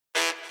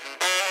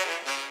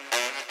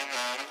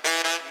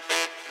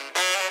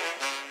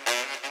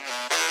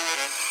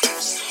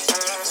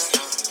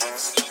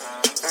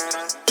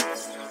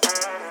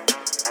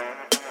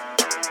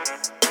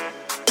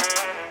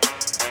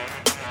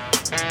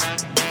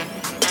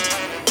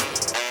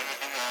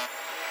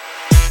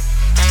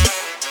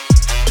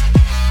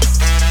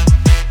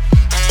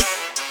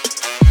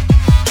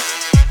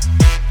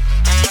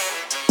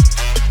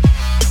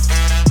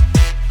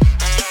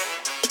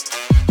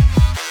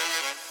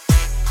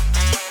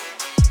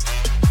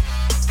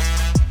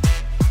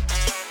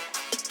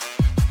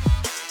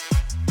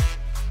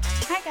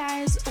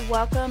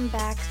welcome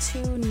back to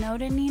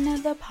Noda Nina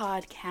the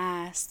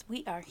podcast.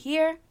 We are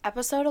here,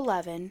 episode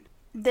 11.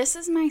 This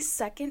is my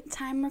second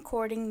time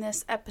recording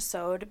this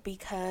episode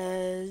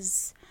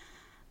because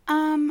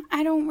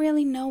I don't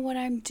really know what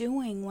I'm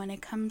doing when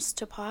it comes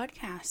to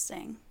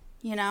podcasting.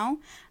 You know,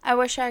 I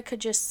wish I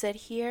could just sit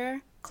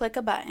here, click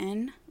a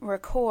button,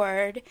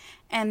 record,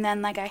 and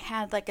then I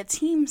had a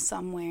team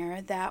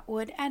somewhere that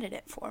would edit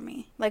it for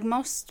me. Like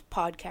most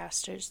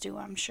podcasters do,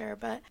 I'm sure.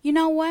 But you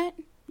know what?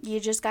 You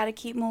just got to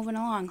keep moving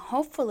along.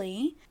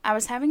 Hopefully, I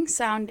was having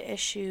sound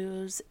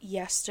issues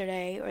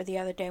yesterday or the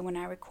other day when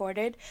I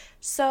recorded.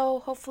 So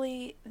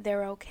hopefully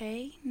they're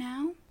okay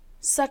now.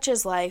 Such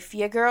is life.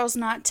 Your girl's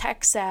not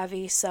tech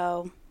savvy,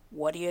 so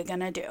what are you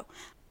going to do?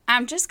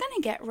 I'm just going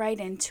to get right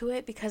into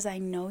it because I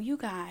know you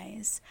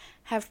guys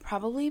have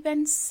probably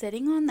been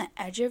sitting on the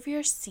edge of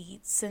your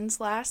seats since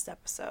last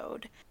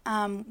episode,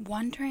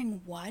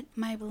 wondering what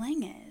my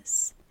bling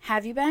is.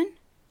 Have you been?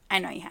 I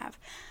know you have.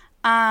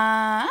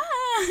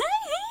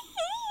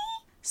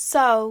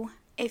 So,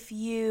 if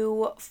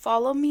you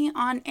follow me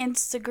on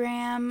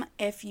Instagram,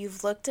 if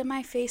you've looked at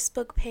my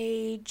Facebook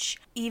page,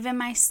 even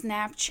my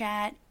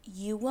Snapchat,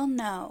 you will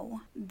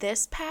know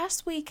this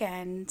past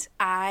weekend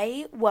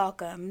I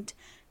welcomed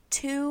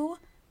 2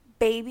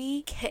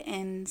 baby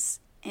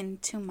kittens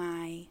into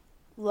my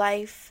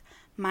life,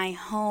 my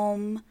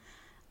home,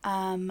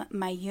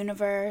 my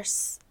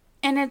universe,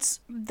 and it's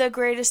the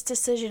greatest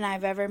decision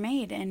I've ever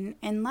made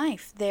in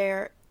life.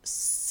 They're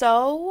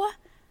so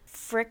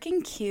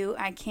freaking cute.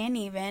 I can't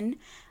even.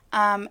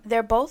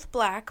 They're both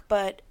black,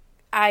 but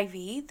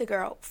Ivy, the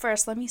girl,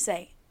 first let me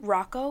say,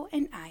 Rocco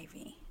and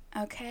Ivy.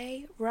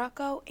 Okay,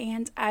 Rocco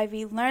and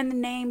Ivy. Learn the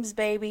names,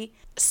 baby.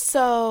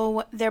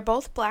 So they're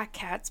both black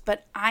cats,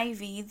 but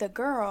Ivy, the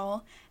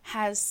girl,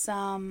 has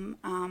some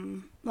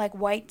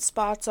white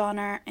spots on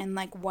her and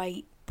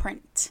white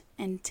print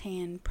and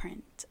tan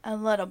print. A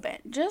little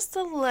bit. Just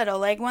a little.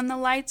 When the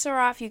lights are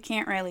off, you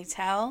can't really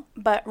tell.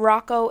 But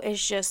Rocco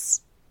is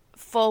just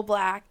full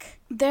black.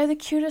 They're the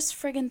cutest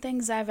friggin'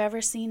 things I've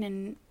ever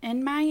seen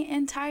in my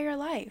entire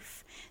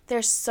life.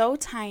 They're so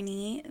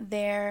tiny.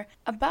 They're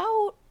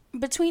about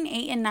between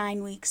 8 and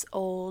 9 weeks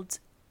old.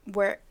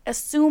 We're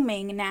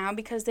assuming now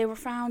because they were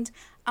found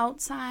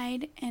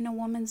outside in a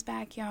woman's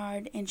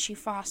backyard and she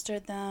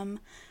fostered them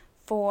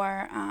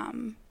for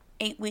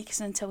 8 weeks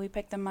until we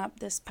picked them up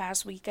this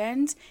past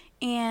weekend.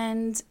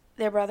 And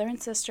their brother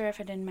and sister, if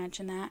I didn't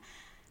mention that,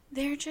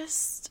 they're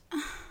just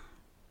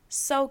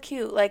so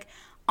cute.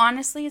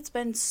 Honestly, it's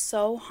been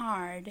so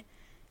hard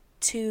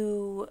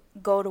to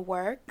go to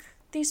work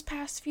these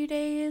past few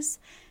days.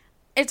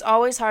 It's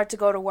always hard to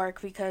go to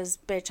work because,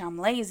 bitch, I'm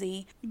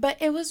lazy. But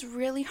it was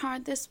really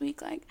hard this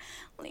week,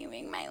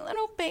 leaving my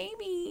little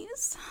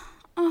babies.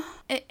 Oh,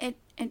 it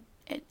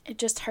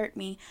just hurt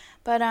me.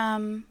 But,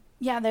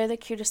 yeah, they're the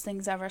cutest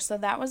things ever. So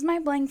that was my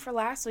bling for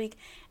last week.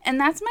 And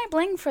that's my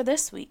bling for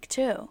this week,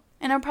 too.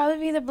 And it'll probably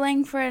be the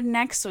bling for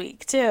next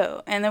week,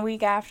 too. And the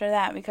week after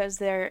that because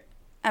they're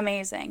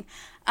amazing.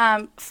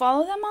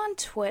 Follow them on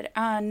Twitter.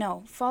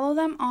 Follow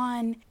them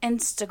on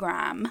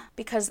Instagram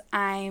because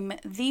I'm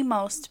the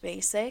most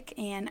basic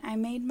and I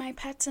made my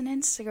pets an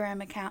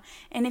Instagram account.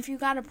 And if you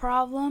got a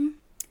problem,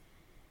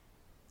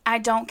 I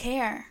don't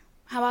care.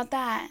 How about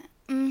that?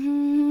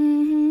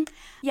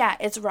 Yeah,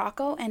 it's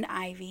Rocco and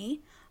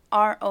Ivy.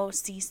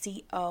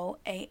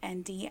 ROCCOAND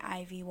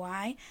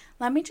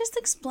Let me just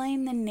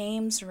explain the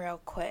names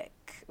real quick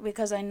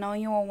because I know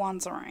you were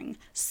wondering.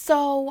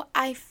 So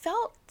I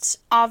felt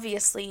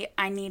obviously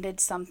I needed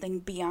something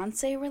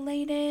Beyonce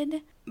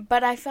related,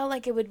 but I felt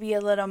like it would be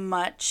a little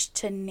much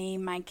to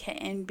name my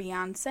kitten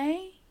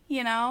Beyonce.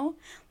 You know,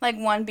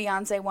 one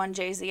Beyonce, one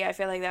Jay-Z. I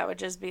feel like that would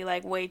just be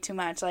way too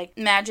much.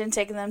 Imagine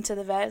taking them to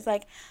the vet.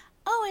 It's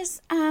oh,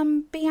 is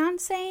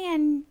Beyonce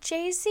and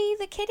Jay-Z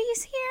the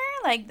kitties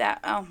here? That.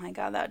 Oh my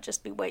God, that would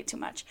just be way too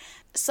much.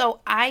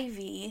 So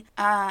Ivy,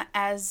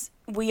 as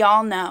we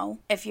all know,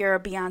 if you're a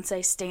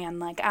Beyonce stan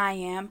like I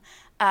am,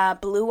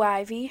 Blue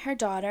Ivy, her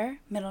daughter,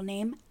 middle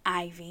name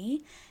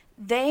Ivy.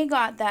 They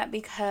got that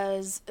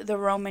because the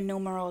Roman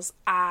numerals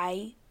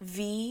IV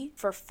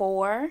for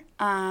 4.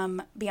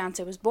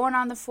 Beyonce was born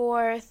on the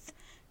 4th.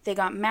 They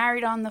got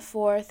married on the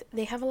 4th.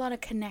 They have a lot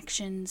of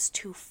connections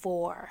to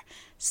 4.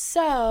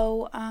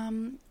 So,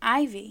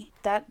 Ivy,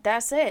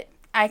 that's it.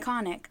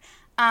 Iconic.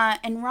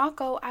 And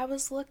Rocco, I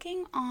was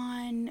looking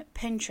on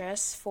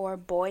Pinterest for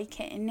boy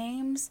kitten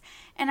names,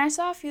 and I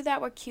saw a few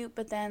that were cute,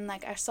 but then,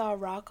 I saw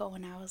Rocco,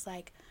 and I was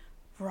like,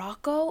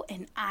 Rocco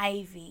and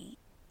Ivy.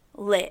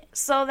 Lit.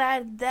 So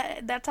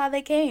that's how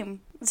they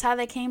came. That's how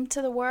they came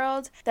to the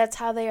world. That's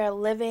how they are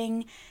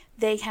living.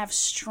 They have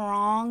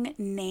strong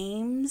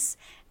names,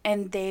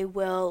 and they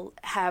will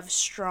have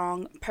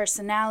strong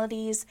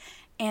personalities,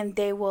 and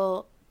they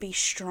will be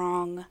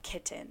strong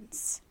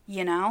kittens,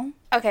 you know?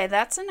 Okay,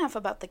 that's enough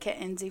about the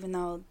kittens, even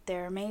though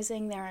they're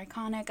amazing, they're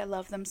iconic, I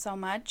love them so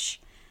much.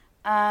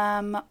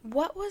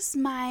 What was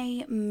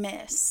my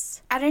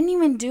miss? I didn't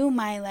even do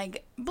my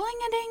like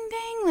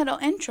bling-a-ding-ding little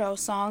intro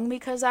song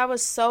because I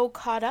was so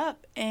caught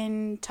up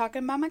in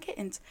talking about my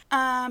kittens.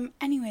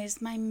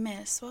 Anyways, my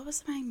miss. What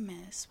was my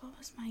miss?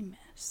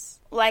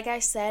 Like I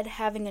said,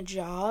 having a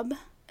job,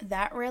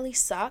 that really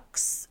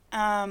sucks.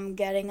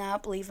 Getting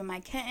up, leaving my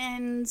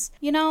kittens.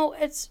 You know,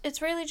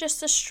 it's really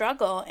just a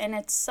struggle and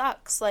it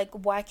sucks. Like,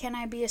 why can't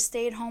I be a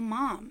stay-at-home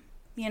mom?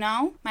 You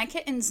know, my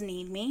kittens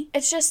need me.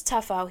 It's just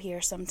tough out here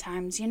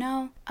sometimes, you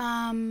know?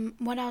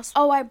 What else?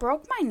 Oh, I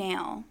broke my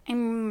nail.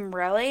 I'm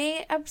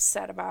really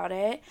upset about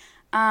it.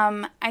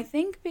 I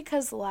think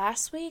because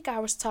last week I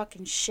was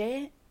talking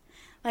shit.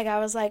 Like, I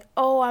was like,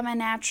 oh, I'm a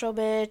natural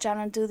bitch. I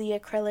don't do the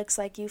acrylics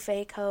like you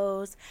fake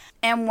hoes.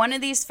 And one of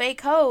these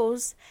fake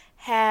hoes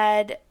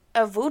had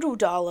a voodoo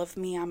doll of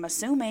me, I'm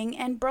assuming,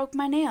 and broke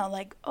my nail.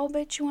 Like, oh,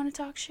 bitch, you want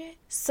to talk shit?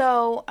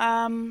 So,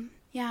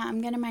 yeah,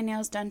 I'm getting my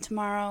nails done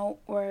tomorrow.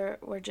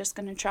 We're just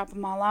going to chop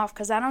them all off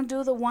because I don't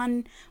do the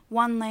one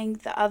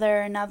length, the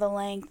other another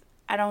length.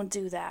 I don't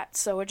do that.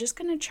 So we're just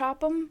going to chop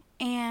them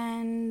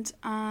and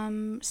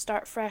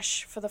start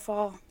fresh for the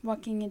fall.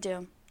 What can you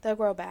do? They'll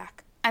grow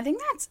back. I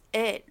think that's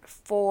it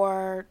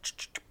for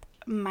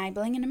my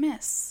bling and a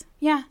miss.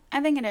 Yeah,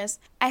 I think it is.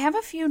 I have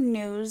a few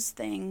news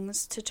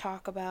things to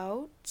talk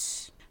about.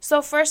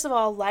 So first of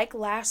all, like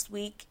last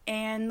week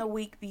and the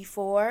week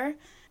before,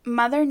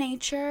 Mother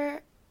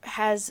Nature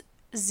has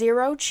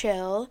zero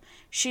chill.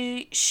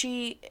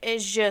 She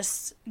is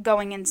just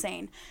going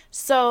insane.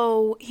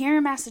 So here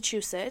in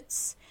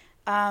Massachusetts,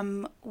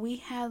 we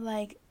had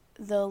like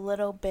the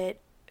little bit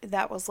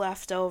that was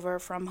left over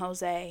from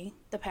Jose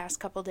the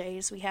past couple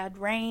days. We had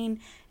rain.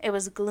 It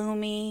was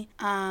gloomy,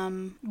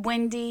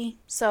 windy.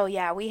 So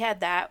yeah, we had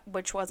that,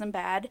 which wasn't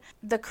bad.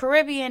 The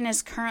Caribbean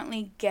is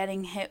currently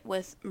getting hit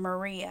with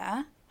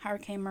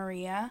Hurricane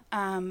Maria.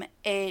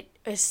 It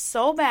is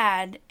so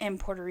bad in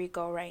Puerto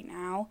Rico right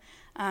now.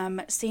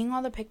 Seeing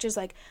all the pictures,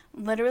 like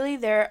literally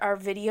there are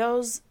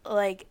videos,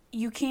 like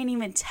you can't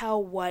even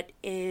tell what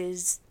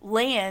is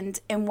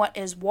land and what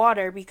is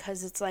water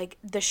because it's like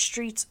the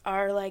streets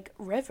are like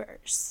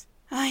rivers.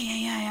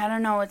 I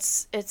don't know.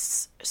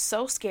 It's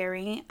so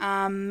scary.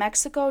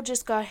 Mexico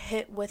just got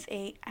hit with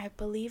I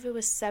believe it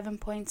was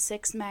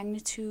 7.6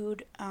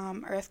 magnitude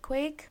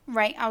earthquake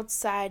right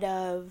outside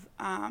of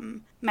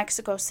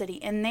Mexico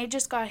City, and they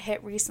just got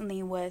hit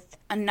recently with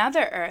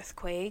another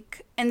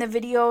earthquake. And the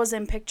videos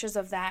and pictures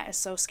of that is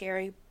so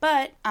scary.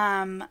 But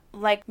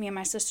like me and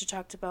my sister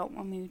talked about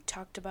when we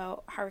talked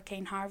about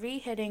Hurricane Harvey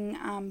hitting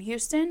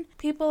Houston,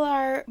 people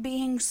are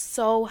being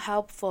so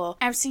helpful.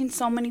 I've seen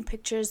so many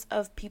pictures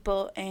of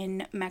people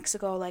in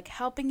Mexico like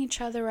helping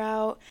each other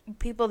out,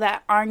 people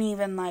that aren't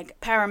even like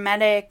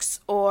paramedics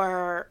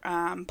or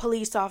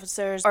police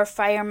officers or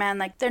firemen.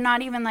 Like they're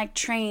not even like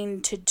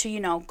trained to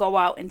you know go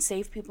out and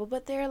save people,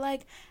 but they're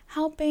like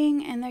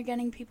helping and they're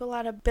getting people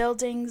out of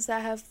buildings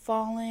that have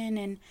fallen,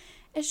 and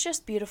it's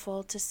just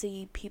beautiful to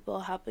see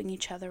people helping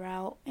each other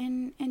out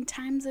in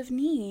times of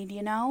need,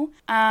 you know?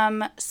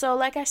 So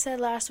like I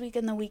said last week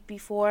and the week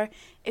before,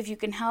 if you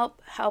can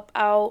help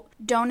out,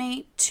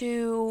 donate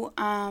to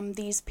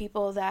these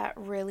people that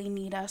really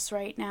need us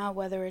right now,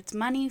 whether it's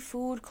money,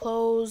 food,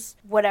 clothes,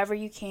 whatever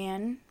you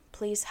can.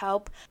 Please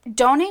help.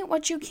 Donate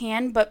what you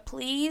can, but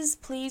please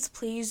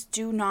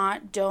do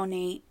not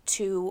donate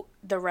to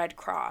the Red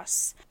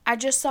Cross. I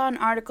just saw an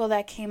article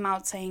that came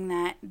out saying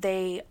that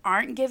they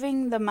aren't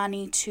giving the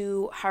money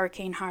to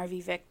Hurricane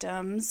Harvey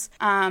victims.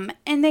 And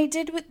they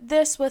did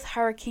this with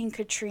Hurricane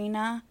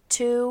Katrina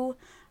too.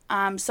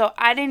 So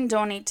I didn't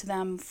donate to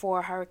them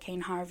for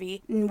Hurricane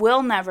Harvey and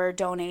will never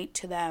donate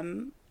to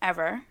them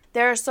ever.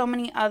 There are so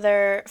many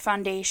other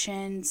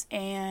foundations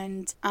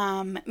and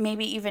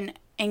maybe even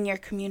in your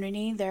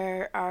community,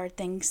 there are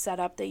things set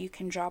up that you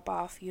can drop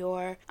off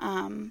your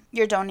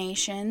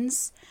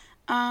donations.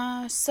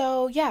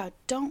 So yeah,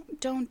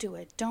 don't do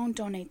it. Don't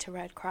donate to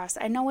Red Cross.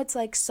 I know it's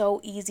like so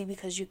easy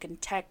because you can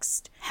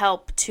text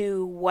help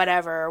to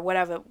whatever.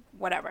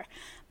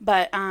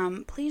 But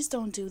please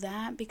don't do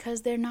that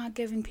because they're not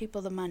giving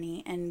people the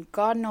money and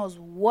God knows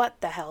what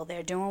the hell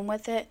they're doing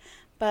with it.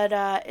 But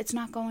it's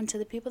not going to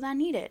the people that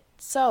need it.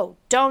 So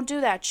don't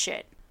do that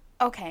shit.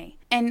 Okay,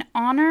 in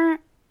honor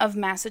of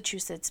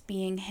Massachusetts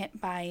being hit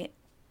by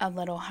a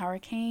little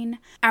hurricane,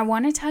 I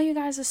want to tell you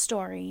guys a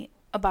story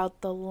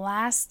about the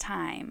last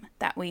time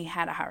that we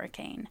had a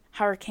hurricane.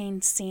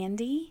 Hurricane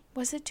Sandy?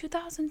 Was it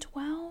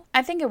 2012?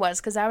 I think it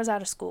was because I was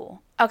out of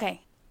school.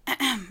 Okay,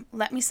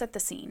 let me set the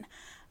scene.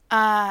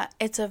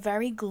 It's a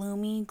very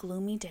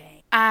gloomy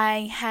day.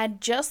 I had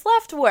just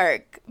left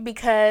work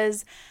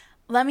because,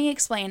 let me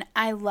explain,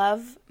 I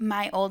love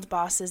my old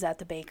bosses at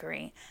the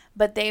bakery,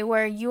 but they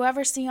were, you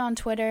ever see on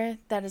Twitter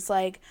that is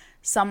like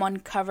someone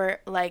cover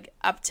like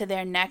up to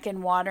their neck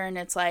in water and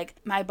it's like,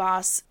 my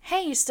boss,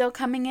 hey, you still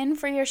coming in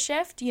for your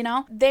shift? You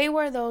know, they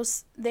were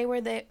those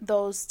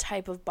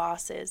type of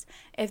bosses.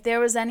 If there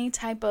was any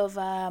type of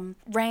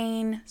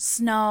rain,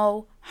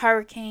 snow,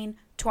 hurricane,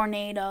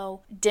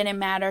 tornado, didn't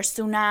matter,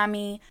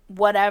 tsunami,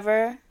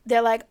 whatever.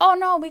 They're like, oh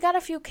no, we got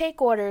a few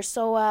cake orders,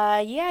 so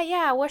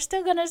yeah, we're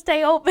still gonna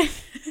stay open.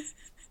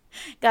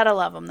 Gotta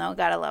love them though,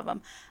 gotta love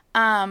them.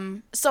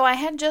 So I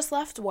had just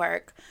left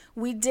work.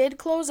 We did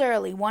close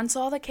early. Once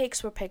all the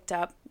cakes were picked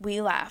up,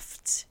 we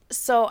left.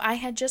 So I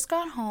had just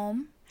got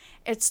home.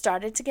 It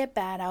started to get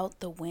bad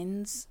out. The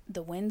winds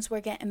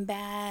were getting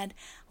bad.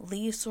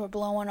 Leaves were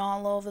blowing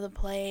all over the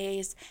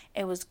place.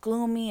 It was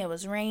gloomy. It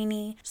was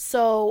rainy.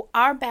 So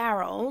our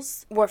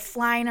barrels were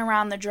flying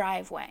around the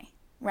driveway,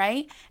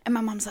 right? And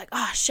my mom's like,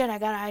 oh shit, I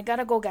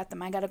gotta go get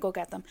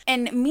them.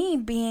 And me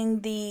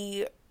being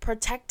the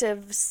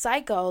protective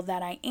psycho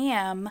that I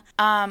am,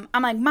 I'm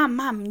like,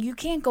 mom, you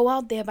can't go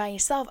out there by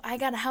yourself. I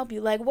gotta help you.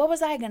 Like, what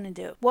was I gonna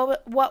do?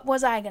 What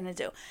was I gonna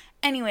do?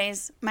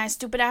 Anyways, my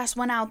stupid ass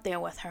went out there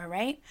with her,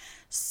 right?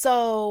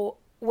 So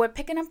we're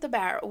picking up the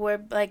barrel.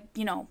 We're like,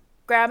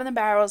 grabbing the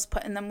barrels,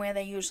 putting them where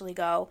they usually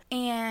go.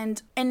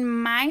 And in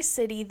my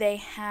city, they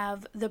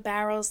have the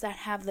barrels that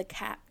have the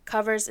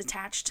covers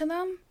attached to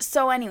them.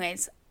 So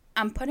anyways,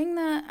 I'm bringing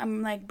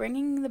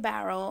the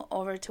barrel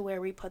over to where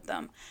we put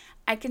them.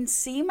 I can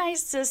see my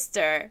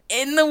sister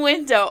in the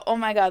window. Oh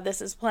my God,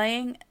 this is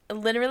playing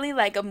literally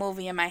like a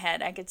movie in my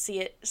head. I could see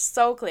it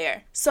so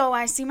clear. So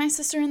I see my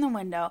sister in the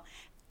window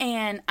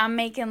and I'm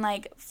making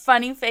like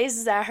funny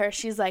faces at her.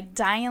 She's like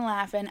dying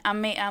laughing.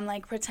 I'm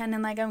like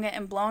pretending like I'm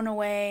getting blown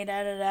away.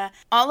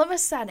 All of a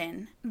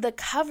sudden, the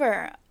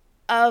cover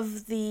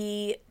of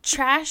the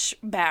trash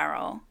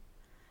barrel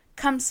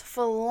comes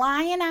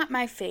flying at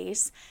my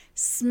face,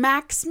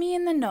 smacks me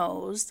in the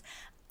nose.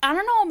 I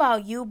don't know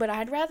about you, but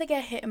I'd rather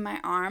get hit in my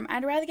arm.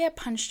 I'd rather get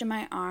punched in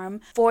my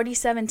arm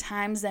 47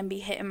 times than be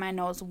hit in my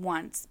nose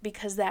once,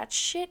 because that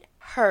shit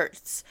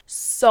hurts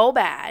so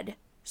bad.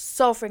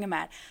 So freaking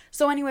bad.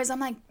 So anyways, I'm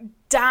like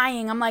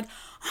dying. I'm like,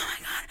 oh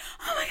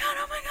my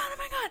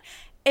God.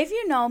 If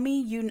you know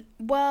me,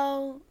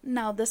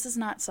 no, this is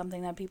not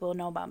something that people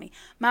know about me.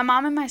 My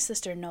mom and my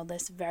sister know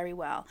this very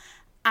well.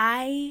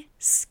 I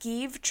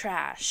skeeve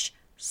trash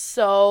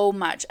so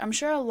much. I'm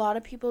sure a lot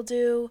of people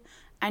do.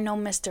 I know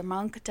Mr.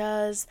 Monk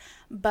does,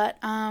 but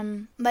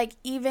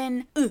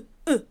even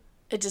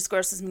it just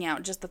grosses me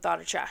out, just the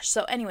thought of trash.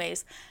 So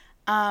anyways,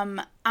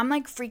 I'm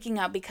like freaking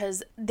out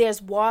because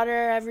there's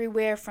water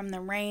everywhere from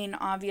the rain,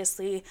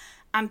 obviously.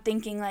 I'm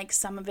thinking like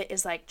some of it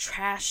is like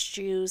trash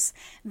juice.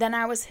 Then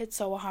I was hit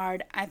so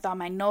hard, I thought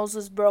my nose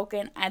was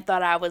broken. I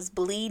thought I was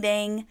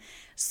bleeding.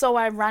 So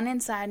I run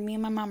inside. Me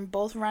and my mom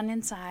both run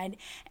inside.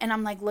 And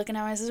I'm like looking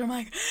at my sister. I'm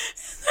like,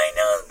 is my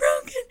nose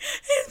broken?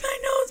 Is my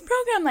nose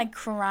broken? I'm like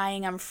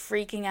crying. I'm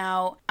freaking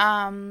out.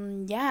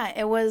 Yeah,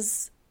 it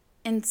was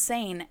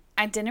insane.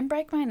 I didn't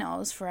break my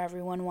nose, for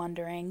everyone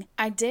wondering.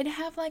 I did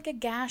have like a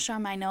gash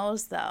on my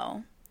nose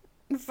though,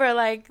 for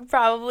like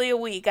probably a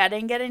week. I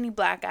didn't get any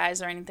black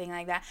eyes or anything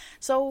like that,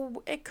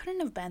 so it couldn't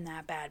have been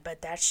that bad,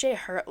 but that shit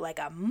hurt like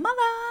a mother.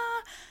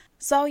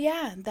 So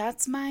yeah,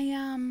 that's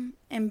my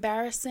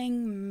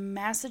embarrassing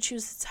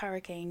Massachusetts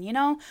hurricane.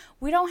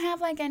 We don't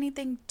have like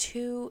anything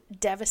too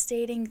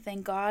devastating,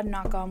 thank God,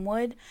 knock on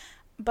wood,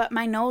 but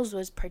my nose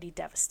was pretty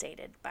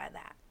devastated by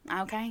that,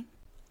 okay?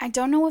 I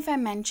don't know if I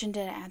mentioned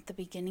it at the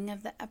beginning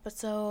of the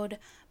episode,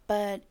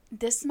 but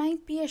this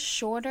might be a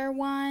shorter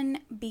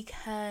one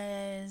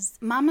because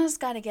Mama's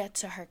got to get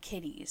to her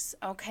kitties,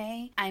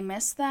 okay? I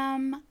miss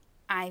them.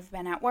 I've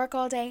been at work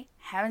all day,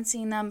 haven't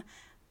seen them.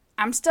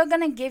 I'm still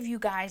going to give you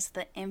guys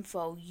the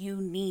info you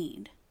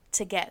need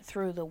to get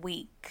through the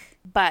week,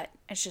 but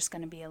it's just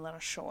going to be a little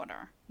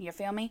shorter. You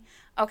feel me?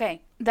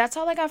 Okay, that's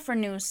all I got for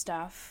news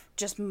stuff.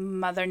 Just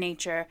Mother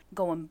Nature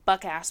going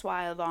buck-ass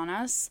wild on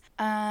us.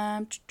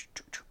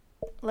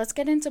 Let's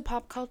get into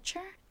pop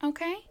culture,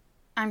 okay?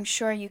 I'm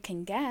sure you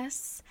can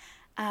guess.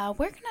 We're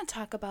going to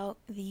talk about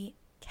the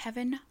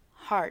Kevin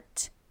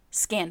Hart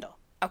scandal,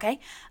 okay?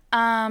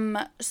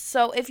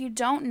 So if you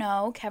don't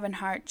know, Kevin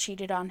Hart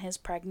cheated on his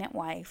pregnant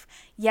wife.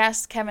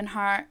 Yes, Kevin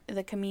Hart,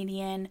 the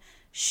comedian,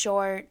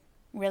 short,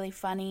 really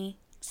funny.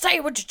 Say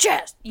it with your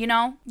chest, you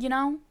know.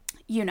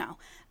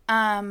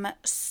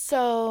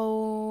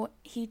 So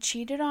he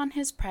cheated on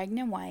his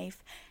pregnant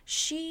wife.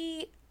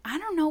 I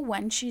don't know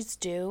when she's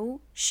due.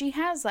 She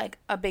has like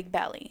a big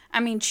belly. I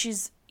mean,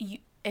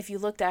 if you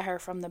looked at her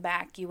from the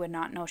back, you would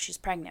not know she's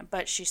pregnant,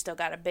 but she's still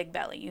got a big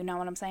belly. You know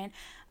what I'm saying?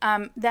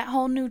 That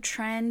whole new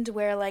trend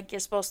where like you're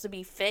supposed to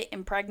be fit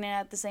and pregnant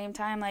at the same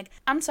time. Like,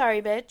 I'm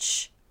sorry,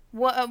 bitch.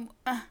 What?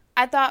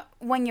 I thought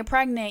when you're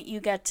pregnant,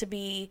 you get to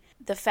be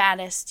the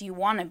fattest you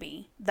want to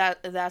be.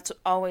 That's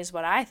always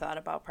what I thought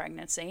about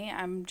pregnancy.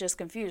 I'm just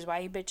confused. Why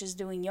are you bitches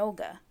doing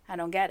yoga? I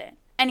don't get it.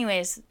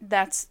 Anyways,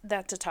 that's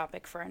a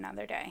topic for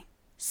another day.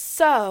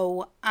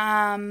 So,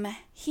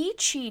 he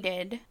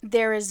cheated.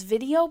 There is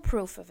video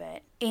proof of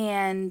it.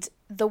 And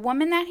the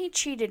woman that he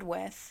cheated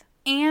with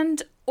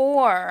and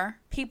or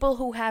people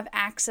who have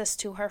access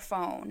to her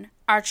phone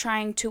are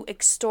trying to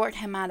extort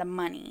him out of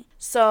money.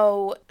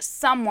 So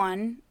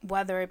someone,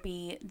 whether it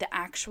be the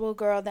actual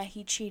girl that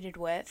he cheated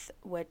with,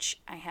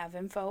 which I have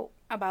info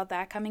about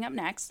that coming up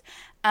next,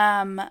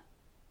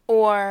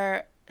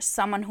 or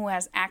someone who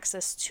has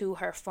access to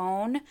her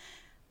phone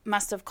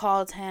must have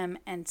called him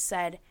and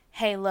said,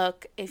 hey,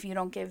 look, if you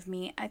don't give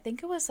me, I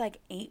think it was like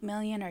 $8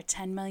 million or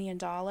 $10 million,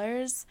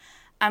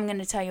 I'm going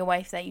to tell your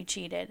wife that you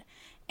cheated.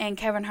 And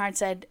Kevin Hart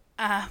said,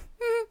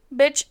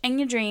 bitch, in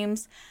your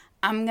dreams,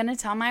 I'm going to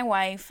tell my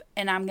wife,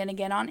 and I'm going to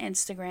get on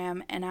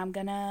Instagram, and I'm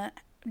going to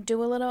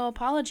do a little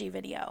apology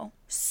video.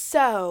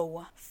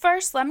 So,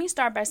 first, let me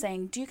start by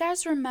saying, do you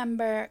guys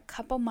remember a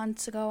couple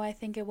months ago, I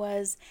think it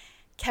was,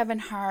 Kevin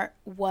Hart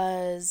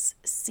was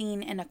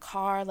seen in a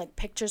car, like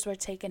pictures were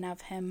taken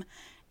of him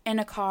in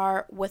a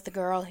car with a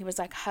girl. He was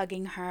like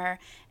hugging her,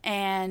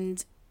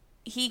 and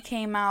he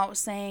came out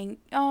saying,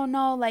 oh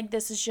no, like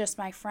this is just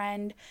my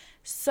friend.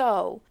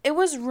 So it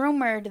was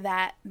rumored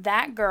that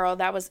that girl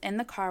that was in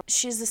the car,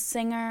 she's a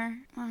singer.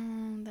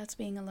 That's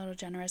being a little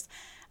generous.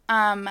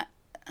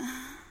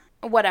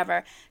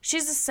 Whatever.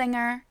 She's a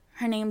singer.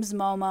 Her name's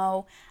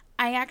Momo.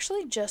 I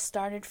actually just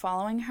started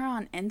following her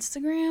on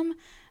Instagram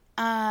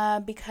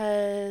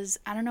because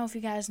I don't know if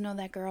you guys know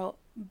that girl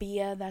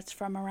Bia that's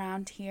from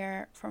around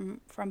here,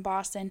 from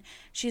Boston.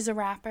 She's a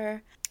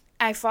rapper.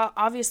 I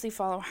obviously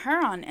follow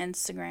her on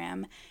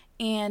Instagram,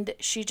 and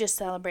she just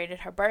celebrated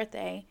her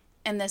birthday,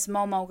 and this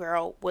Momo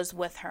girl was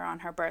with her on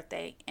her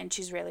birthday, and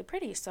she's really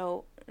pretty.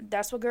 So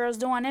that's what girls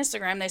do on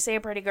Instagram. They say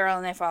a pretty girl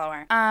and they follow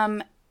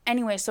her.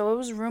 Anyway, so it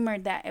was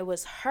rumored that it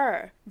was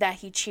her that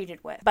he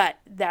cheated with, but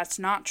that's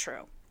not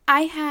true.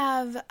 I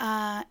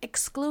have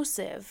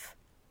exclusive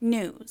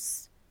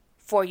news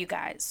for you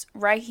guys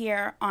right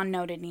here on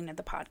Noted Nina,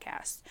 the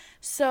podcast.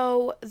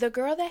 So the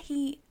girl that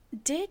he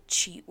did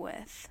cheat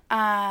with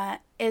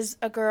is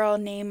a girl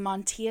named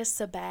Montia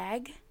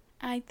Sabag.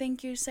 I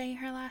think you say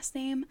her last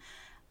name.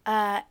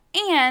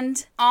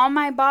 And all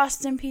my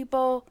Boston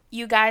people,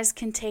 you guys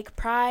can take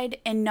pride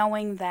in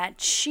knowing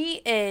that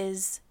she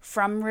is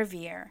from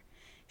Revere.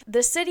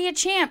 The city of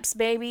champs,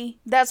 baby.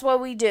 That's what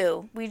we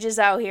do. We just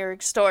out here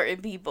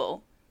extorting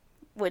people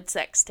with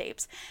sex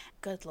tapes.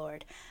 Good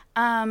Lord.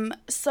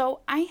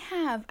 So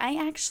I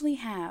actually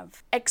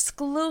have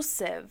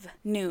exclusive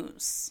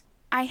news.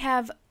 I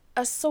have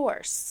a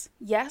source.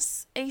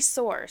 Yes, a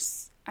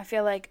source. I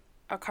feel like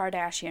a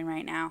Kardashian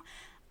right now.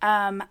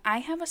 I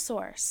have a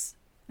source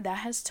that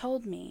has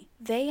told me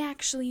they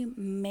actually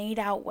made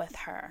out with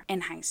her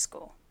in high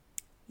school.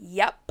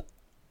 Yep.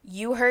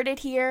 You heard it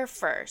here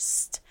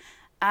first.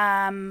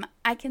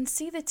 I can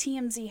see the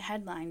TMZ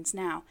headlines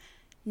now.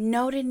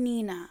 Noted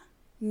Nina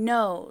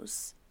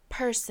knows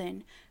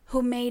person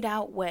who made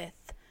out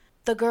with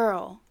the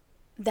girl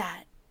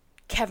that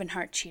Kevin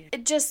Hart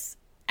cheated.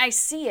 I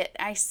see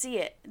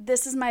it.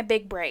 This is my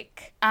big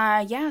break.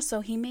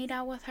 So he made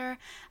out with her.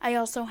 I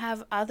also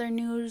have other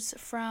news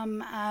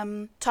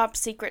from top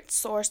secret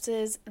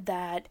sources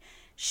that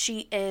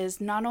she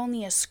is not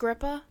only a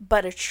scripper,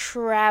 but a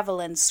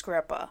traveling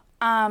scripper.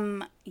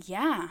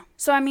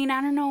 So I mean,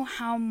 I don't know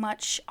how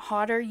much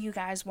hotter you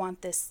guys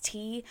want this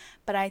tea,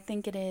 but I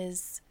think it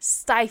is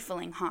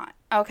stifling hot,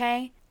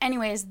 okay?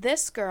 Anyways,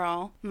 this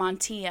girl,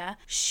 Montia,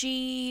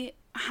 she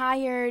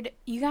hired,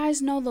 you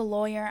guys know the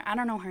lawyer, I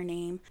don't know her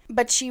name,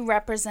 but she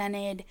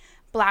represented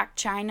Blac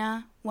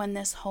Chyna when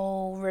this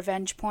whole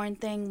revenge porn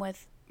thing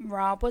with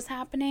Rob was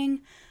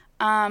happening.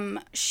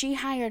 She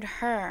hired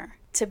her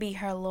to be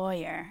her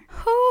lawyer.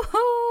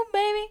 Hoo-hoo,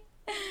 baby.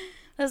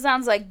 That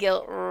sounds like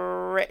guilt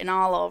written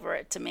all over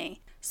it to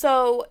me.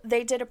 So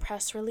they did a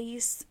press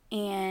release,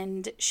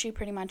 and she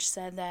pretty much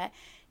said that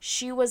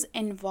she was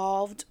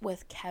involved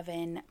with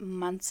Kevin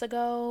months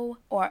ago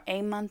or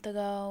a month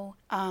ago,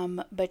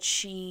 but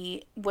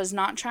she was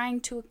not trying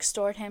to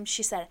extort him.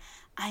 She said,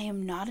 I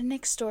am not an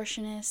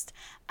extortionist.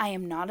 I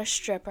am not a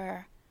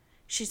stripper.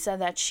 She said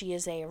that she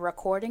is a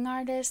recording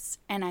artist,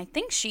 and I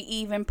think she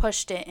even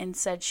pushed it and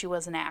said she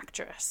was an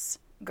actress.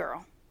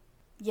 Girl.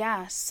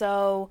 Yeah,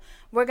 so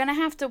we're going to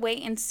have to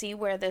wait and see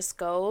where this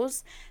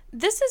goes.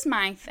 This is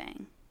my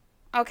thing,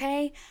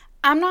 okay?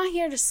 I'm not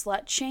here to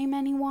slut shame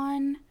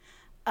anyone.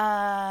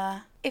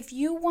 If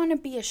you want to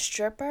be a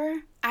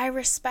stripper, I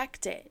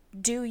respect it.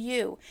 Do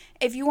you?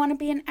 If you want to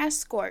be an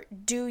escort,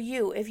 do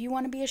you? If you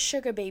want to be a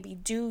sugar baby,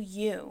 do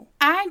you?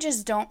 I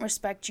just don't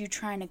respect you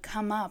trying to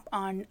come up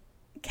on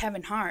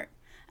Kevin Hart.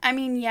 I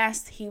mean,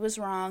 yes, he was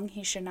wrong.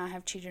 He should not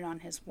have cheated on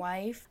his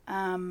wife.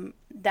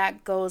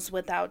 That goes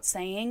without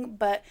saying.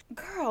 But,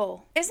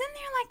 girl, isn't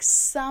there like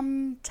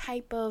some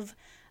type of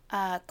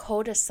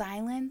code of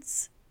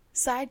silence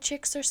side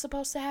chicks are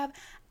supposed to have?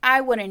 I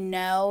wouldn't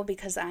know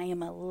because I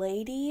am a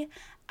lady.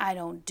 I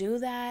don't do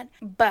that.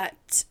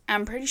 But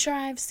I'm pretty sure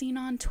I've seen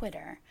on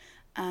Twitter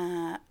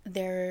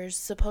there's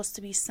supposed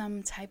to be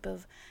some type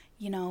of,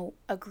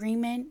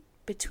 agreement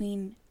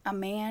between a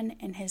man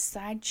and his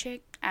side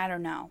chick. I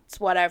don't know. It's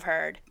what I've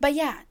heard. But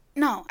yeah,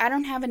 no, I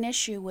don't have an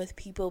issue with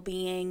people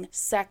being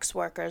sex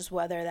workers,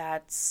 whether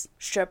that's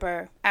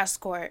stripper,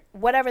 escort,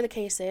 whatever the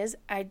case is.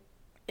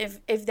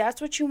 If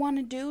that's what you want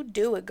to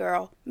do it,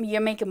 girl.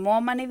 You're making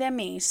more money than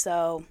me,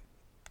 so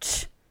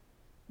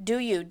do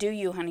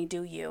you, honey,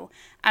 do you.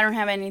 I don't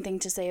have anything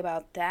to say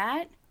about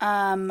that.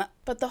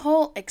 But the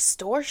whole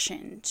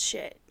extortion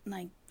shit,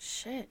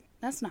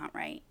 That's not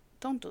right.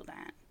 Don't do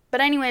that.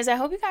 But anyways, I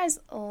hope you guys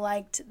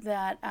liked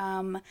that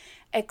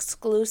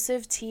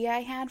exclusive tea I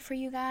had for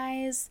you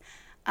guys.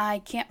 I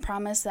can't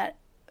promise that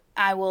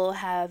I will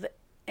have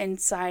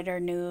insider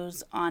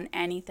news on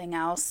anything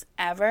else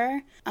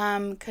ever,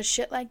 because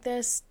shit like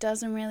this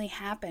doesn't really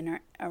happen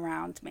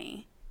around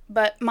me.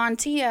 But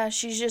Montia,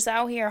 she's just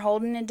out here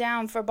holding it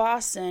down for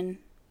Boston.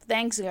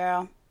 Thanks,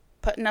 girl.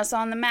 Putting us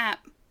on the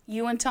map.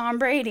 You and Tom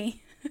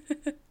Brady.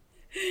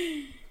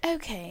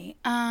 Okay,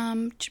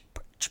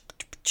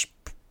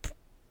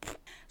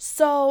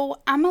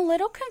 so I'm a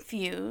little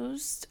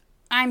confused.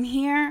 I'm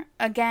here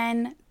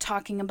again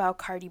talking about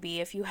Cardi B.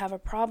 If you have a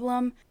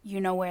problem,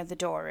 you know where the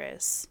door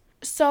is.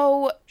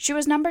 So she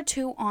was number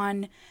 2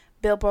 on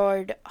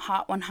Billboard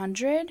Hot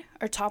 100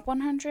 or Top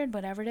 100,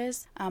 whatever it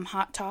is,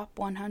 Hot Top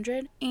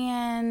 100.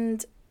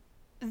 And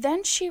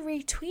then she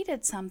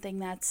retweeted something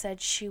that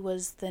said she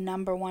was the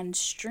number 1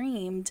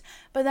 streamed.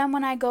 But then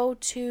when I go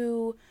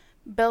to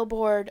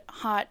Billboard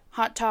Hot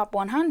Top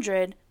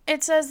 100,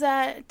 it says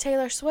that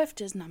Taylor Swift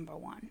is number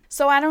 1.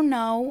 So I don't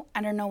know.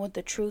 I don't know what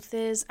the truth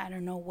is. I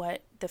don't know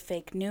what the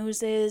fake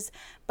news is.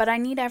 But I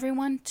need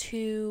everyone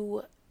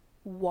to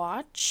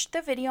watch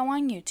the video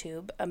on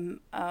YouTube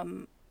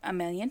a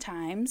million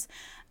times.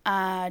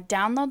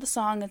 Download the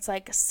song. It's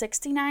like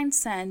 69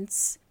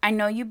 cents. I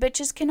know you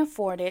bitches can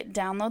afford it.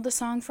 Download the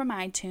song from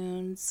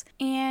iTunes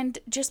and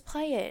just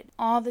play it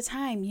all the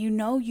time. You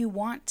know you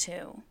want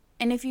to.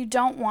 And if you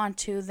don't want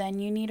to, then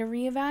you need to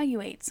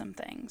reevaluate some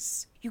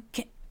things. You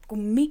can't go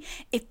me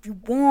if you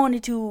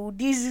wanted to.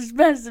 These is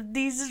expensive.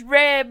 These is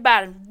red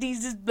bottoms.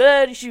 These is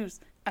bloody shoes.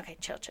 Okay,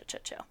 chill.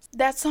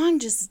 That song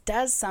just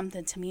does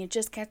something to me. It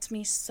just gets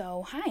me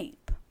so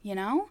hype, you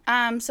know?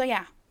 So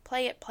yeah,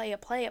 play it.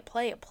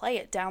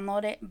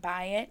 Download it,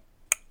 buy it.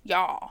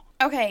 Y'all.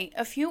 Okay,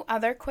 a few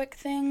other quick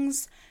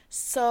things.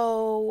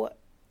 So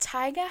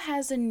Tyga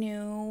has a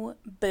new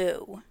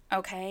boo,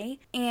 okay?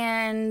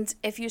 And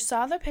if you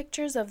saw the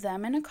pictures of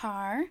them in a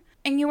car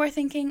and you were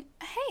thinking,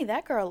 hey,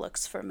 that girl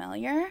looks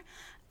familiar,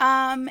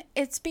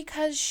 it's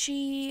because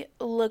she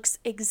looks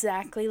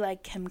exactly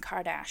like Kim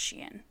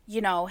Kardashian.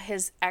 You know,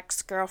 his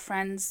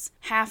ex-girlfriend's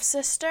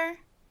half-sister?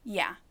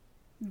 Yeah,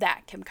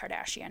 that Kim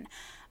Kardashian.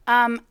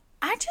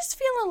 I just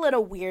feel a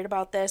little weird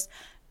about this.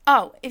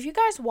 Oh, if you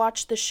guys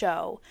watch the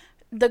show,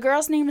 the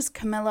girl's name is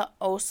Camilla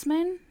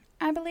Osman,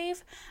 I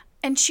believe.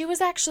 And she was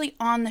actually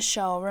on the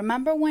show.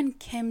 Remember when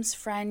Kim's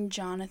friend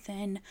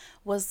Jonathan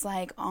was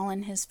like all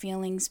in his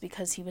feelings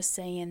because he was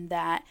saying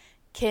that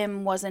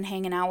Kim wasn't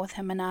hanging out with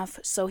him enough?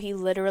 So he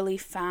literally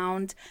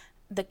found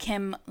the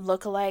Kim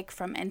lookalike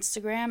from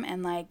Instagram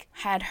and like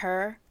had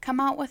her come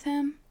out with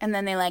him. And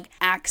then they like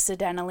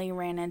accidentally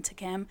ran into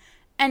Kim.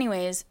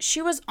 Anyways,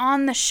 she was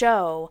on the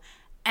show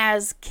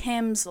as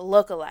Kim's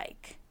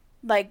lookalike.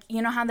 Like,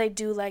 you know how they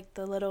do, like,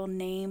 the little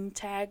name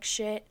tag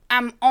shit?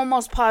 I'm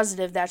almost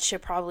positive that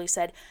shit probably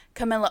said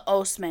Camilla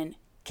Osman,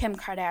 Kim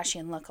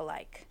Kardashian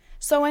lookalike.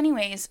 So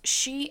anyways,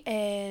 she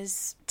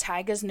is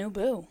Tyga's new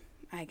boo,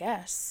 I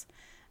guess.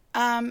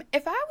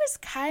 If I was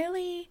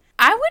Kylie,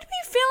 I would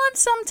be feeling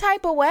some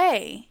type of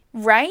way,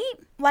 right?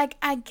 Like,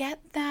 I get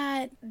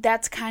that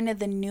that's kind of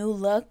the new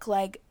look,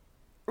 like,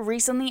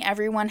 recently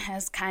everyone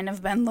has kind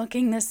of been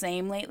looking the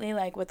same lately,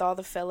 like with all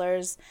the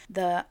fillers,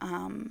 the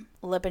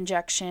lip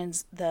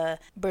injections, the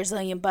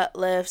Brazilian butt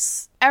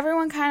lifts.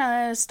 Everyone kind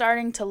of is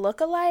starting to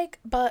look alike,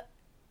 but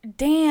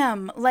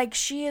damn, like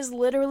she is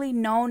literally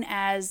known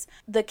as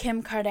the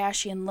Kim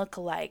Kardashian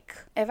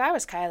lookalike. If I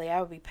was Kylie,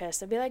 I would be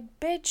pissed. I'd be like,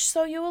 bitch,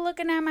 so you were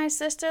looking at my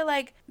sister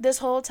like this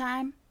whole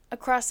time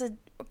across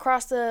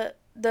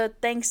the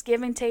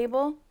Thanksgiving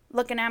table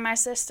looking at my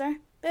sister?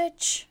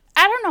 Bitch.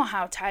 I don't know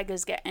how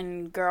Tyga's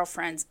getting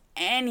girlfriends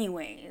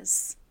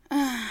anyways.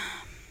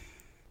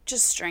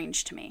 Just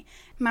strange to me.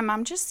 My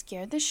mom just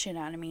scared the shit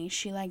out of me.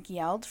 She like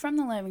yelled from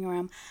the living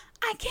room,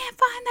 I can't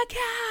find the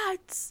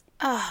cats.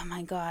 Oh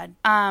my god.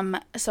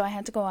 So I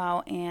had to go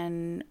out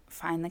and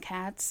find the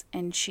cats,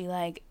 and she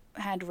like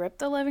had ripped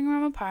the living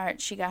room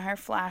apart. She got her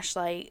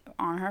flashlight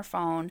on her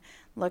phone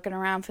looking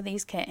around for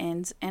these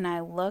kittens, and I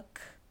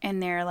look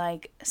and they're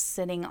like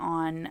sitting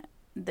on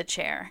the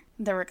chair,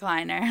 the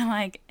recliner,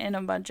 like in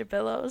a bunch of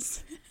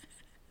pillows.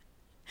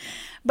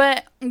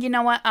 But you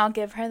know what? I'll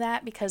give her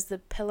that because the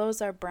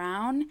pillows are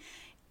brown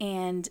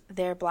and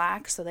they're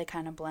black, so they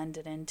kind of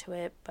blended into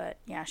it. But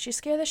yeah, she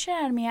scared the shit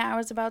out of me. I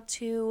was about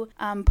to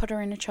put her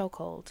in a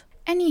chokehold.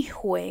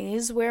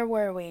 Anyways, where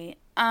were we?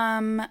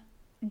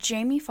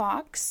 Jamie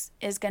Foxx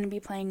is going to be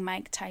playing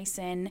Mike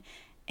Tyson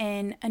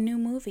in a new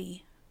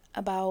movie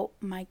about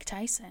Mike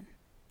Tyson.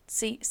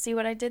 See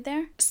what I did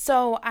there?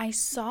 So I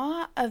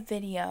saw a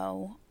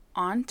video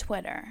on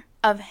Twitter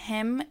of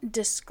him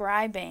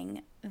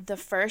describing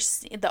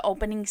the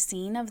opening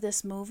scene of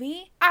this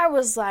movie. I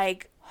was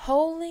like,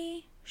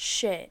 holy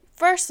shit.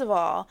 First of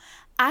all,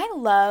 I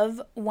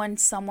love when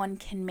someone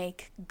can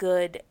make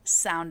good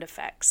sound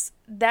effects.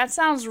 That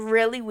sounds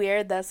really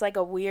weird. That's like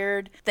a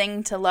weird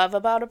thing to love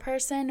about a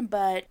person,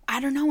 but I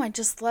don't know. I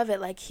just love it.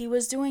 Like he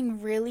was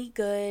doing really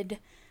good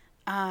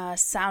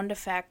sound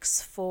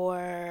effects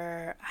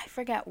for, I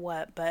forget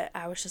what, but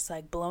I was just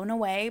like blown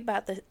away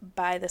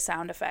by the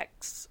sound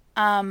effects.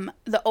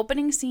 The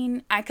opening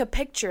scene, I could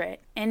picture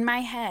it in my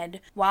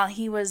head while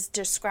he was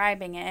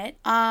describing it.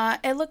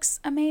 It looks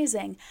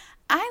amazing.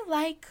 I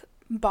like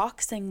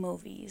boxing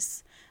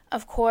movies.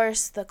 Of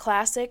course, the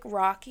classic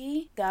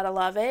Rocky, gotta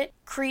love it.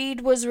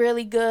 Creed was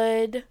really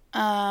good.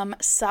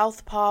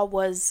 Southpaw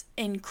was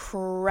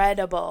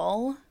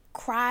incredible.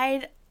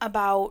 Cried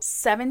about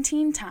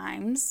 17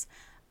 times.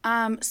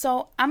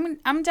 So I'm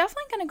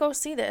definitely gonna go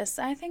see this.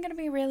 I think it'll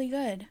be really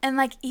good. And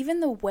like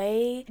even the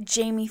way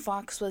Jamie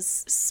Foxx was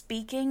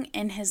speaking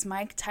in his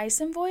Mike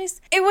Tyson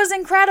voice, it was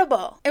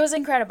incredible. It was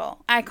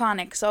incredible.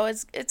 Iconic. So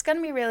it's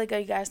gonna be really good,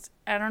 you guys.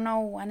 I don't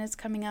know when it's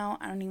coming out.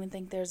 I don't even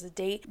think there's a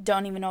date.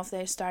 Don't even know if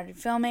they started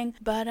filming.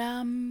 But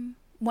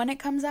when it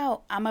comes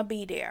out, I'ma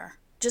be there.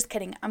 Just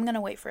kidding. I'm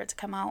gonna wait for it to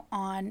come out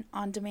on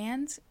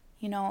demand.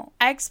 You know,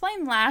 I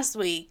explained last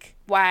week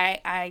why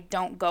I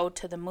don't go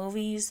to the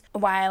movies,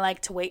 why I like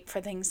to wait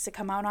for things to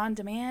come out on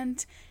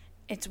demand.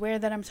 It's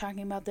weird that I'm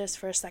talking about this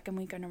for a second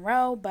week in a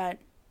row, but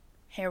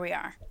here we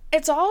are.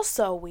 It's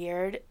also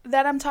weird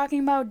that I'm talking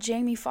about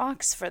Jamie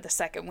Foxx for the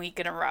second week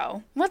in a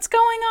row. What's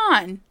going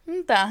on?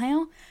 What the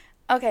hell?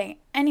 Okay,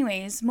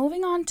 anyways,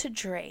 moving on to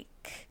Drake.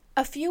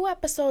 A few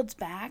episodes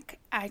back,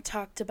 I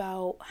talked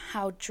about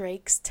how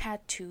Drake's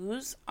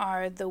tattoos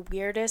are the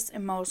weirdest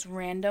and most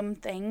random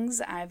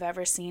things I've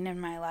ever seen in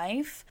my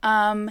life.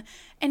 And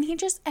he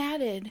just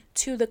added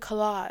to the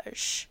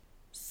collage.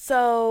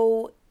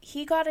 So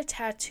he got a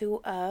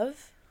tattoo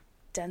of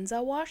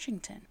Denzel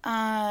Washington.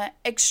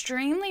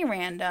 Extremely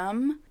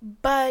random,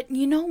 but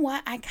you know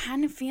what? I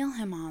kind of feel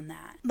him on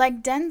that.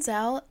 Like,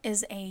 Denzel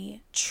is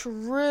a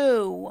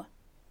true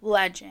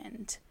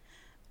legend.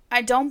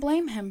 I don't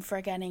blame him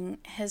for getting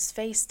his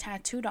face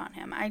tattooed on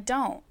him. I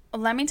don't.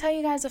 Let me tell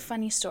you guys a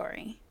funny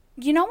story.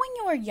 You know when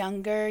you were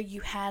younger,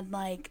 you had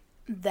like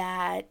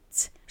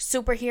that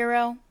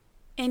superhero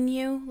in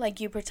you? Like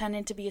you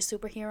pretended to be a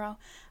superhero?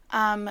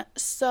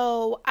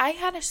 So I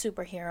had a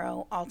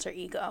superhero alter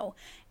ego,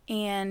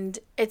 and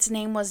its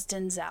name was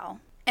Denzel.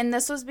 And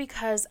this was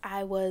because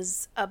I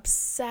was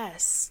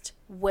obsessed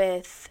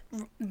with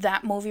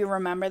that movie,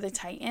 Remember the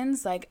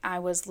Titans. Like, I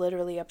was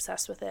literally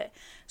obsessed with it.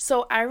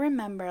 So I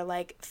remember,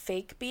 like,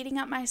 fake beating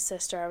up my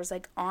sister. I was,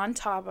 like, on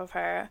top of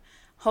her,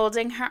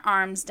 holding her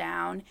arms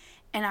down.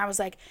 And I was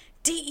like,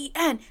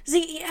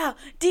 D-E-N-Z-E-L,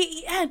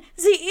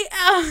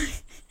 D-E-N-Z-E-L.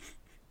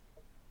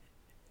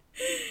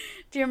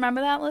 Do you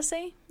remember that,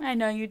 Lissy? I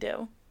know you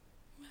do.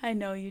 I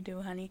know you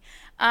do, honey.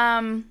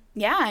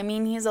 Yeah, I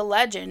mean, he's a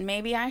legend.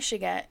 Maybe I should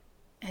get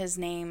his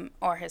name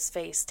or his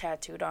face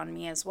tattooed on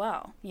me as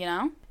well, you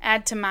know?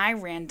 Add to my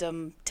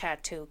random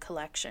tattoo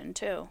collection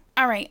too.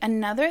 All right,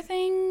 another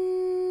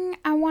thing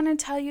I want to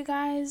tell you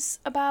guys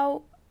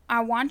about, I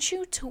want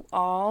you to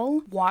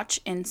all watch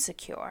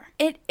Insecure.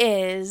 It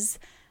is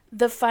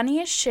the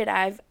funniest shit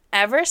I've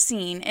ever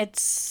seen.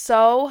 It's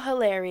so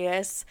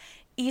hilarious.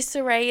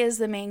 Issa Rae is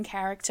the main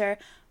character.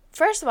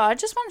 First of all, I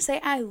just want to say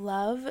I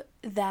love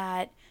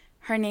that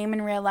her name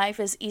in real life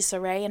is Issa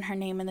Rae and her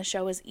name in the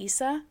show is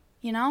Issa.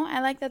 You know, I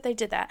like that they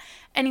did that.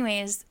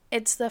 Anyways,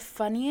 it's the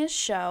funniest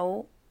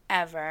show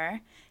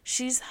ever.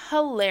 She's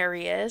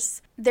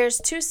hilarious.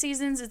 There's 2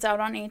 seasons. It's out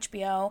on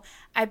HBO.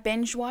 I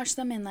binge watched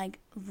them in like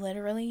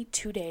literally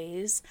 2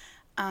 days.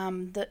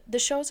 The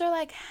shows are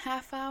like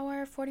half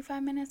hour,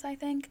 45 minutes, I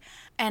think.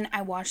 And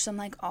I watched them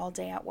like all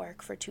day at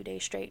work for 2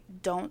 days straight.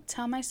 Don't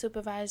tell my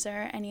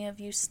supervisor, any of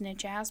you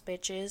snitch ass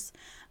bitches.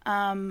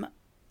 I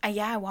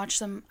watched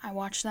them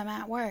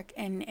at work,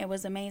 and it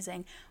was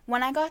amazing.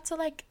 When I got to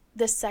like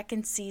the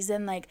second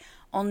season, like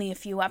only a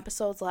few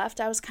episodes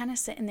left, I was kind of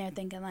sitting there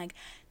thinking like,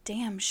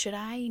 damn, should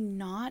I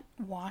not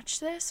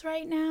watch this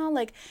right now?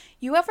 Like,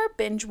 you ever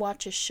binge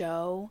watch a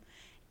show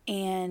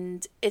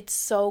and it's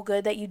so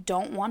good that you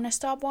don't want to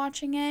stop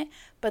watching it,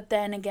 but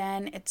then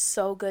again, it's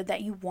so good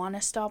that you want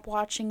to stop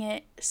watching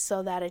it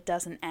so that it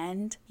doesn't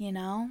end, you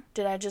know?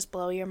 Did I just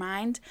blow your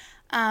mind?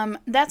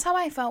 That's how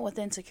I felt with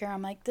Insecure.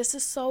 I'm like, this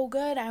is so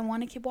good, I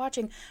want to keep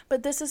watching,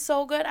 but this is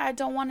so good, I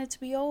don't want it to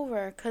be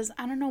over, because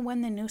I don't know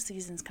when the new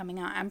season's coming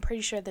out. I'm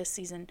pretty sure this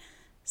season,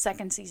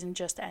 second season,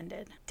 just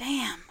ended.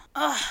 Damn.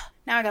 Ugh.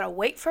 Now I gotta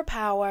wait for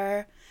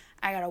Power.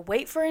 I gotta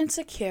wait for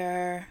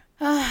Insecure.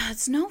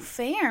 It's no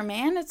fair,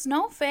 man. It's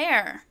no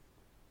fair.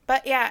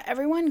 But yeah,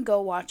 everyone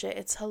go watch it.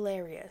 It's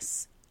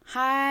hilarious.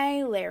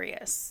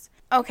 Hilarious.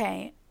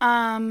 Okay,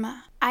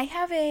 I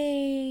have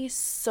a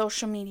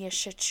social media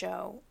shit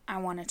show I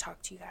want to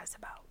talk to you guys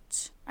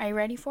about. Are you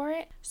ready for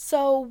it?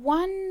 So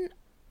one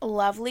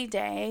lovely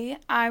day,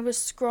 I was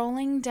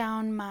scrolling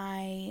down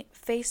my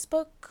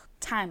Facebook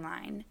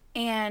timeline,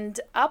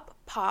 and up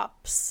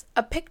pops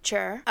a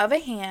picture of a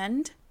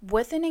hand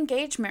with an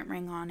engagement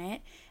ring on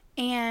it,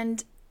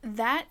 and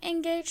that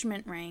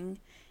engagement ring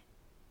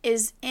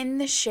is in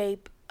the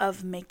shape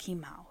of Mickey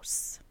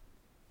Mouse.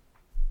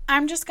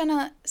 I'm just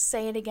gonna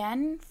say it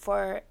again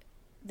for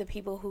the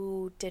people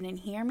who didn't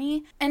hear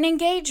me. An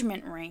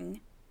engagement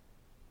ring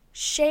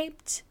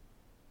shaped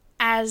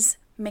as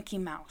Mickey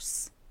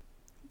Mouse.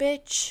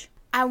 Bitch,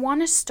 I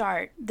want to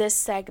start this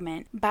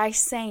segment by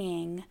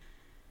saying,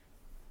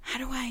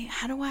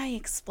 how do I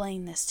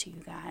explain this to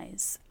you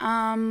guys?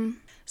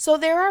 So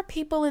there are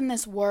people in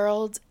this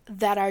world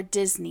that are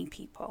Disney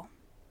people,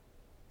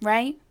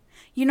 right?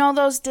 You know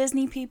those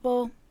Disney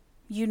people?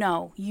 You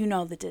know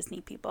the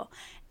Disney people.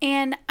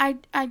 And I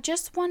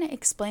just want to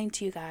explain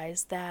to you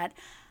guys that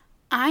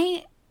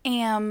I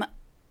am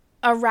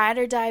a ride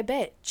or die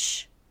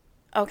bitch.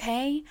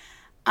 Okay?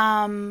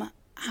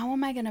 How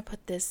am I going to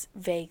put this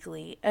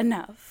vaguely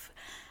enough?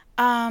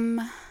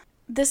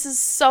 This is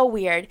so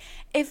weird.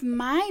 If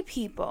my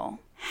people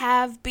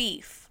have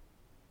beef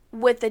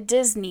with a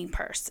Disney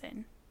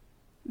person,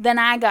 then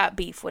I got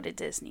beef with a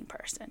Disney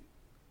person.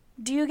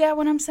 Do you get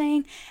what I'm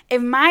saying?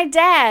 If my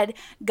dad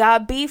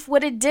got beef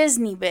with a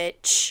Disney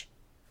bitch,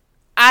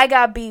 I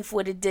got beef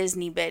with a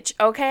Disney bitch,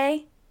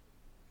 okay?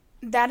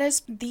 That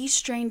is the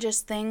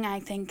strangest thing I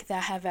think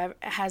that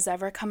has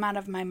ever come out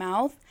of my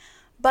mouth.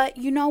 But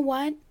you know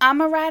what? I'm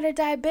a ride or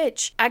die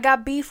bitch. I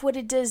got beef with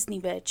a Disney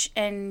bitch.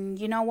 And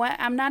you know what?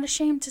 I'm not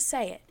ashamed to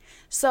say it.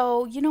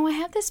 So, I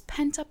have this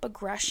pent up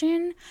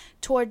aggression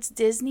towards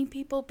Disney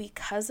people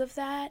because of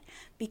that.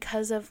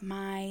 Because of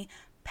my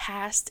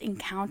past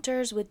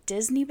encounters with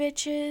Disney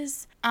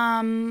bitches.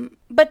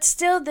 But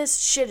still, this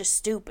shit is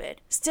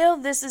stupid. Still,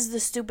 this is the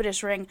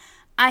stupidest ring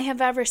I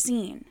have ever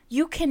seen.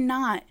 You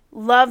cannot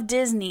love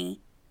Disney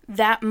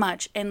that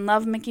much and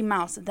love Mickey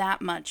Mouse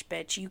that much,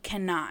 bitch. You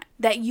cannot.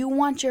 That you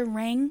want your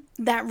ring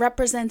that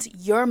represents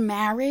your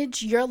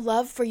marriage, your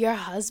love for your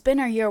husband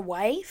or your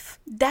wife?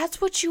 That's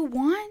what you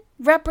want?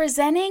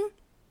 Representing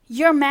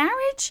your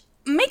marriage?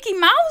 Mickey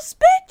Mouse,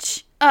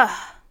 bitch?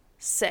 Ugh,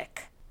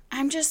 sick.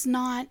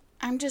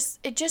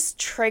 It just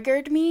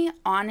triggered me,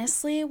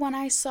 honestly, when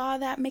I saw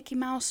that Mickey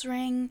Mouse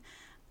ring.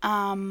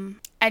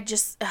 It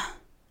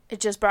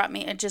just brought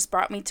me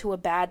to a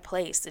bad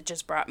place. It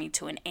just brought me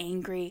to an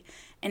angry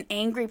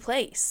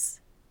place.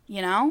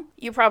 You know?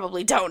 You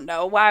probably don't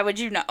know. Why would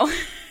you know?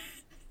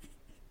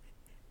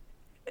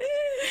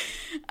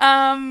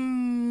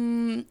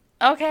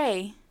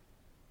 Okay.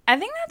 I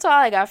think that's all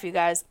I got for you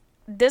guys.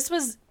 This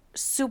was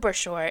super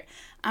short.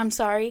 I'm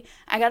sorry.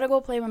 I gotta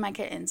go play with my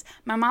kittens.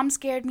 My mom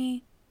scared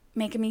me,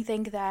 making me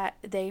think that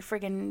they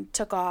friggin'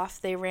 took off.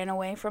 They ran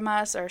away from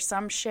us or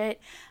some shit.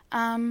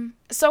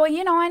 So,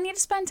 I need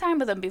to spend time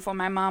with them before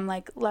my mom,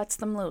 lets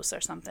them loose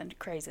or something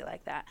crazy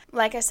like that.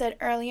 Like I said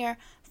earlier,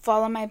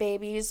 follow my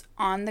babies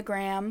on the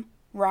gram,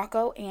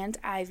 Rocco and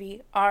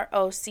Ivy,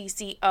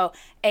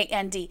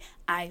 ROCCOAND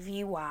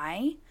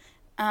IVY.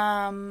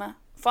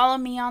 Follow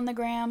me on the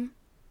gram,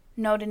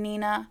 No to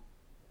Nina.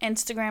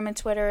 Instagram and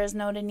Twitter is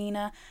No to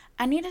Nina.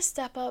 I need to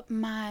step up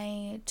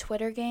my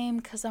Twitter game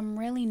because I'm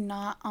really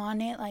not on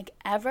it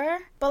ever.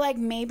 But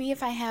maybe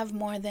if I have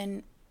more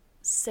than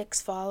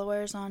 6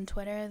 followers on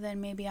Twitter, then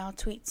maybe I'll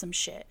tweet some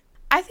shit.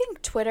 I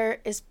think Twitter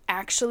is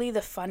actually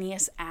the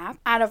funniest app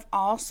out of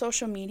all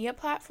social media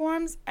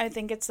platforms. I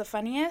think it's the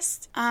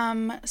funniest.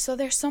 So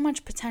there's so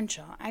much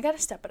potential. I gotta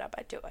step it up.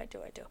 I do.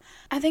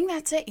 I think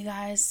that's it, you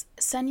guys.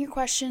 Send your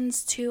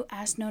questions to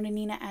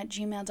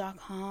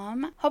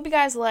asknotonina@gmail.com. Hope you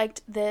guys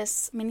liked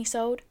this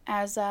mini-sode,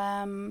 as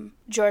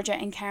Georgia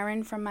and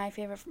Karen from My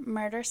Favorite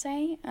Murder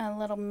say. A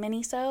little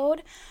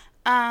mini-sode.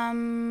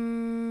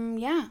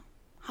 Yeah.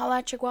 Holla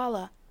at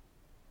Chiguala.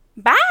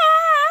 Bye!